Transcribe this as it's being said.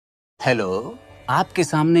Hello, आपके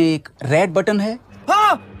सामने एक रेड बटन है।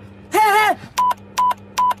 हाँ, है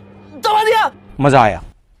दबा दिया। मजा आया।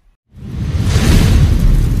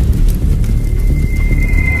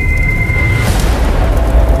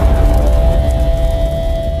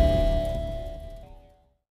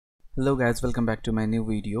 Hello guys, welcome back to my new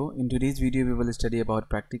video. In today's video we will study about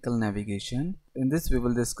practical navigation. In this we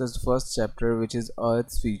will discuss the first chapter, which is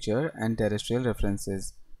Earth's feature and terrestrial references.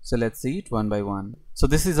 So let's see it one by one. So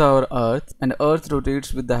this is our Earth, and Earth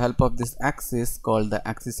rotates with the help of this axis called the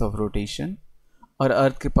axis of rotation. और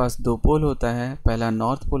अर्थ के पास दो पोल होता है, पहला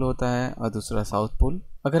north pole होता है और दूसरा साउथ पोल।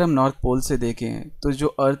 अगर हम नॉर्थ पोल से देखें तो जो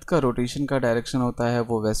अर्थ का रोटेशन का डायरेक्शन होता है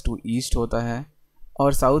वो वेस्ट टू ईस्ट होता है,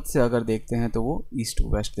 और साउथ से अगर देखते हैं तो वो ईस्ट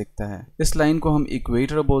टू वेस्ट दिखता है। इस लाइन को हम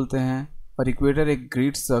इक्वेटर बोलते हैं, और इक्वेटर एक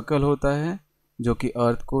ग्रेट सर्कल होता है जो कि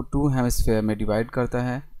अर्थ को टू हेमिस्फेयर में डिवाइड करता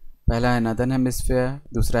है। पहला है नॉर्दर्न हेमिस्फेयर,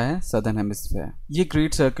 दूसरा है सदर्न हेमिस्फेयर। ये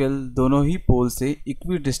ग्रेट सर्कल दोनों ही पोल से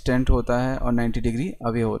इक्वी डिस्टेंट होता है और 90 डिग्री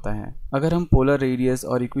अवे होता है। अगर हम पोलर रेडियस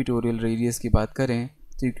और इक्वेटोरियल रेडियस की बात करें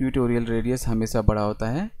तो इक्वेटोरियल रेडियस हमेशा बड़ा होता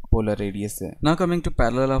है पोलर रेडियस से। Now coming to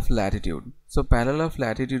parallel of latitude. So parallel of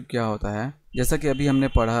latitude क्या होता है? जैसा कि अभी हमने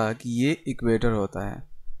पढ़ा कि ये इक्वेटर होता है,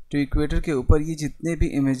 तो इक्वेटर के ऊपर ये जितने भी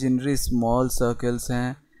इमेजिनरी स्मॉल सर्कल्स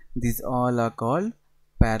हैं, this all are called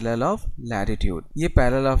parallel of latitude. ये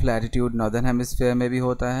parallel of latitude northern hemisphere में भी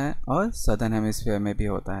होता है और सदर्न हेमिस्फेयर में भी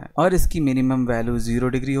होता है, और इसकी मिनिमम वैल्यू 0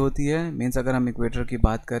 डिग्री होती है। मीन्स अगर हम इक्वेटर की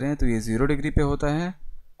बात करें तो ये 0 डिग्री पे होता है,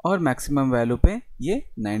 और मैक्सिमम वैल्यू पे ये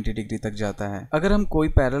 90 डिग्री तक जाता है। अगर हम कोई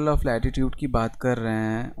पैरेलल ऑफ लैटिट्यूड की बात कर रहे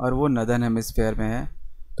हैं और वो नॉर्दर्न हेमिस्फेयर में है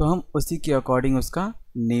तो हम उसी के अकॉर्डिंग उसका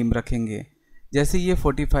नेम रखेंगे। जैसे ये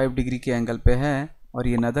 45 डिग्री के एंगल पे है और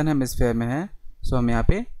ये नॉर्दर्न हेमिस्फेयर में है, सो हम यहाँ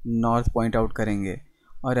पे नॉर्थ पॉइंट आउट करेंगे,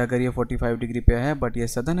 और अगर ये 45 डिग्री पे है बट ये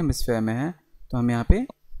सदर्न हेमिस्फेयर में है तो हम यहाँ पे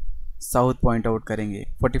साउथ पॉइंट आउट करेंगे,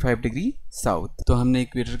 45 डिग्री साउथ। तो हमने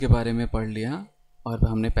इक्वेटर के बारे में पढ़ लिया और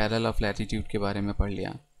हमने पैरेलल ऑफ लैटिट्यूड के बारे में पढ़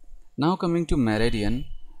लिया। Now coming to meridian.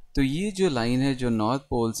 तो ये जो लाइन है जो नॉर्थ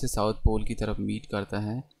पोल से साउथ पोल की तरफ मीट करता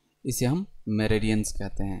है, इसे हम मेरिडियंस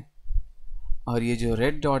कहते हैं। और ये जो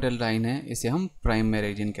रेड डॉटेड लाइन है इसे हम प्राइम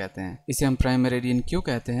मेरिडियन कहते हैं। इसे हम प्राइम मेरिडियन क्यों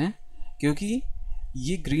कहते हैं? क्योंकि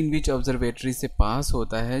ये ग्रीनविच ऑब्जर्वेटरी से पास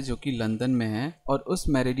होता है जो कि लंदन में है, और उस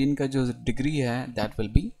मेरिडियन का जो डिग्री है दैट विल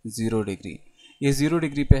बी 0 डिग्री। ये 0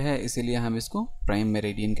 डिग्री पे है, इसीलिए हम इसको प्राइम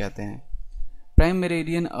मेरिडियन कहते हैं। प्राइम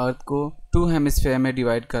मेरिडियन अर्थ को 2 हेमिस्फेयर में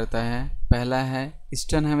डिवाइड करता है। पहला है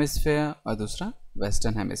ईस्टर्न हेमिस्फेयर और दूसरा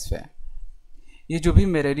वेस्टर्न हेमिस्फेयर। ये जो भी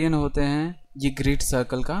मेरिडियन होते हैं ये ग्रेट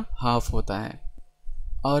सर्कल का हाफ होता है,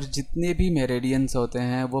 और जितने भी मेरिडियंस होते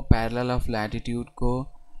हैं वो पैरेलल ऑफ लैटिट्यूड को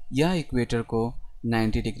या इक्वेटर को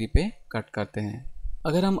 90 डिग्री पे कट करते हैं।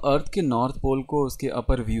 अगर हम अर्थ के नॉर्थ पोल को उसके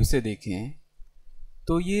अपर व्यू से देखें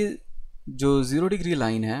तो ये जो 0 डिग्री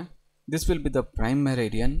लाइन है this will be the prime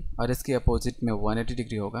meridian, और इसके अपोजिट में 180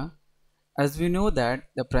 डिग्री होगा। As we know that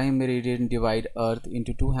the prime meridian divide earth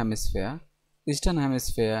into 2 hemisphere, eastern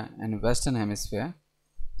hemisphere and western hemisphere.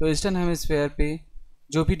 तो ईस्टर्न हेमिस्फेयर पे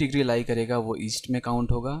जो भी डिग्री लाई करेगा वो ईस्ट में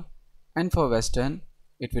काउंट होगा, and for western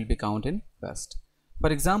it will be count in waste.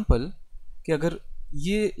 For example कि अगर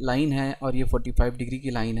ये लाइन है और ये 45 डिग्री की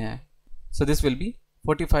लाइन है, so this will be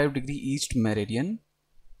 45 degree east meridian,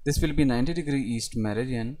 this will be 90 degree east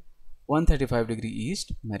meridian, 135 degree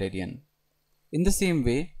east meridian. In the same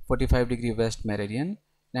way 45 degree west meridian,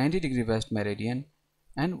 90 degree west meridian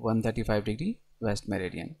and 135 degree west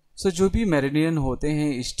meridian. सो जो भी meridian होते हैं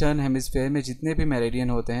eastern hemisphere में, जितने भी meridian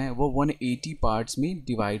होते हैं वो 180 पार्ट्स में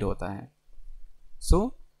डिवाइड होता है। सो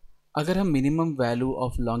अगर हम मिनिमम वैल्यू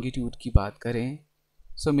ऑफ लॉन्गिट्यूड की बात करें,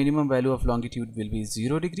 so minimum value of longitude will be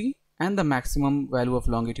 0 degree and the maximum value of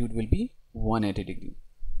longitude will be 180 degree.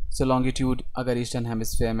 So longitude अगर ईस्टर्न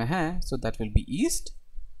हेमिस्फेयर में है so that will be east,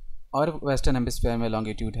 और वेस्टर्न हेमिस्फेयर में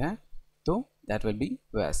longitude है तो that will be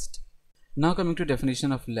waste. Now coming to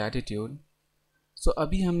definition of latitude. सो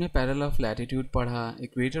अभी हमने parallel of latitude पढ़ा,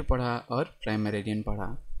 इक्वेटर पढ़ा और प्राइम मेरिडियन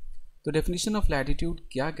पढ़ा। तो डेफिनेशन ऑफ लैटिट्यूड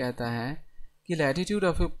क्या कहता है कि latitude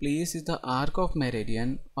of a place is the arc of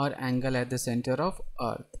meridian और angle at the centre of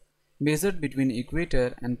earth measured between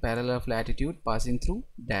equator and parallel of latitude passing through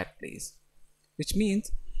that place. Which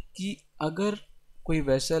means कि अगर कोई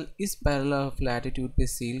vessel इस parallel of latitude पे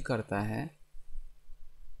cell करता है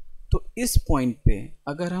तो इस पॉइंट पे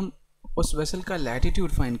अगर हम उस वेसल का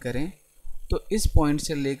लैटिट्यूड फाइंड करें तो इस पॉइंट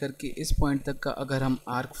से लेकर के इस पॉइंट तक का अगर हम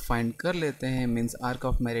आर्क फाइंड कर लेते हैं, means arc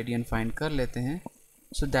of meridian find कर लेते हैं,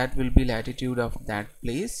 so that will be latitude of that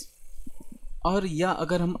place. और या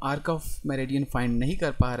अगर हम आर्क ऑफ मेरिडियन फाइंड नहीं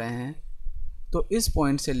कर पा रहे हैं तो इस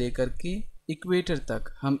पॉइंट से लेकर के इक्वेटर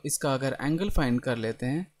तक हम इसका अगर एंगल फाइंड कर लेते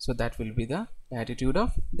हैं, so that will be the latitude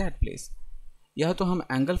of that place. या तो हम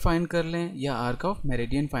एंगल फाइंड कर लें या आर्क ऑफ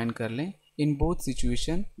मेरिडियन फाइंड कर लें। In both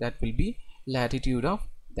situation that will be latitude of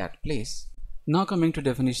that place. Now coming to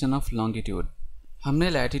definition of longitude. हमने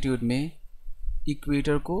latitude में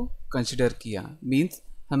इक्वेटर को कंसिडर किया, मीन्स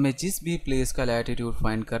हमें जिस भी प्लेस का लैटिट्यूड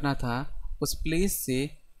फाइंड करना था उस प्लेस से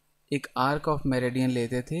एक आर्क ऑफ मेरिडियन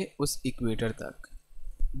लेते थे उस इक्वेटर तक।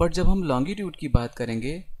 बट जब हम लॉन्गिट्यूड की बात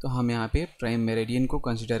करेंगे तो हम यहाँ पे प्राइम मेरिडियन को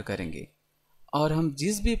कंसिडर करेंगे और हम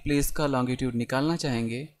जिस भी प्लेस का लॉन्गिट्यूड निकालना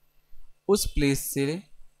चाहेंगे उस प्लेस से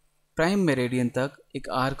प्राइम मेरिडियन तक एक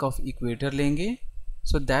आर्क ऑफ इक्वेटर लेंगे।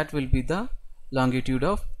 So that will be the longitude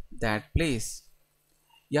of that place.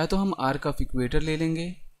 या तो हम आर्क ऑफ इक्वेटर ले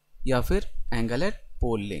लेंगे या फिर एंगल एट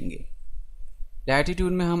पोल लेंगे।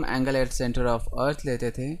 लैटिट्यूड में हम angle at centre of earth लेते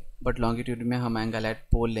थे, बट लॉन्गिट्यूड में हम एंगल एट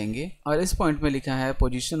पोल लेंगे। और इस पॉइंट में लिखा है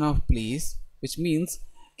position of place, which means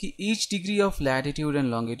कि each degree of latitude and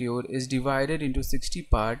longitude is divided into 60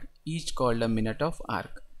 part, each called a minute of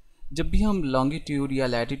arc. जब भी हम लॉन्गिट्यूड या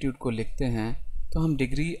लैटिट्यूड को लिखते हैं तो हम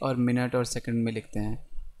डिग्री और मिनट और सेकंड में लिखते हैं।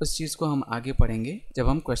 उस चीज़ को हम आगे पढ़ेंगे जब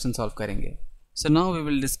हम क्वेश्चन सॉल्व करेंगे। So now we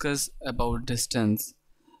will discuss about distance.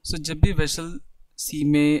 सो जब भी वेसल सी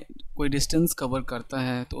में कोई डिस्टेंस कवर करता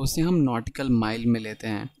है तो उसे हम नॉटिकल माइल में लेते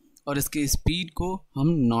हैं और इसके स्पीड को हम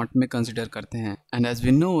नॉट में कंसिडर करते हैं। And as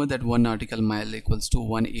we know that 1 nautical mile equals to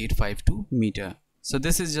 1852 metre. So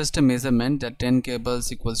this is just a measurement that 10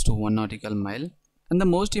 cables equals to 1 nautical mile। And the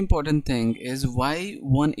most important thing is why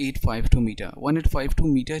 1852 metre.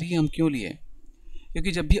 1852 metre ही हम क्यों लिए?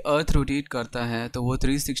 क्योंकि जब भी earth rotate करता है तो वो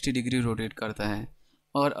 360 डिग्री रोटेट करता है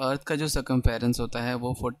और अर्थ का जो सर्कमफेरेंस होता है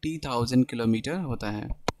वो 40,000 किलोमीटर होता है।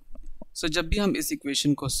 सो जब भी हम इस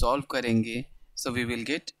इक्वेशन को सॉल्व करेंगे so we will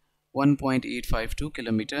get 1.852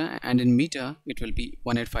 kilometre and in metre it will be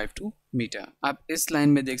 1852 metre. आप इस लाइन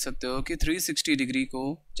में देख सकते हो कि 360 डिग्री को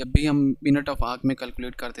जब भी हम मिनट ऑफ आर्क में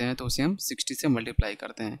कैलकुलेट करते हैं तो उसे हम 60 से मल्टीप्लाई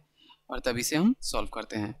करते हैं और तभी से हम सॉल्व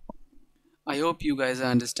करते हैं। I hope you guys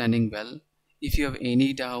are understanding well. If you have any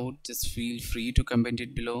doubt, just feel free to comment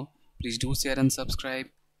it below. Please do share and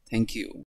subscribe. Thank you.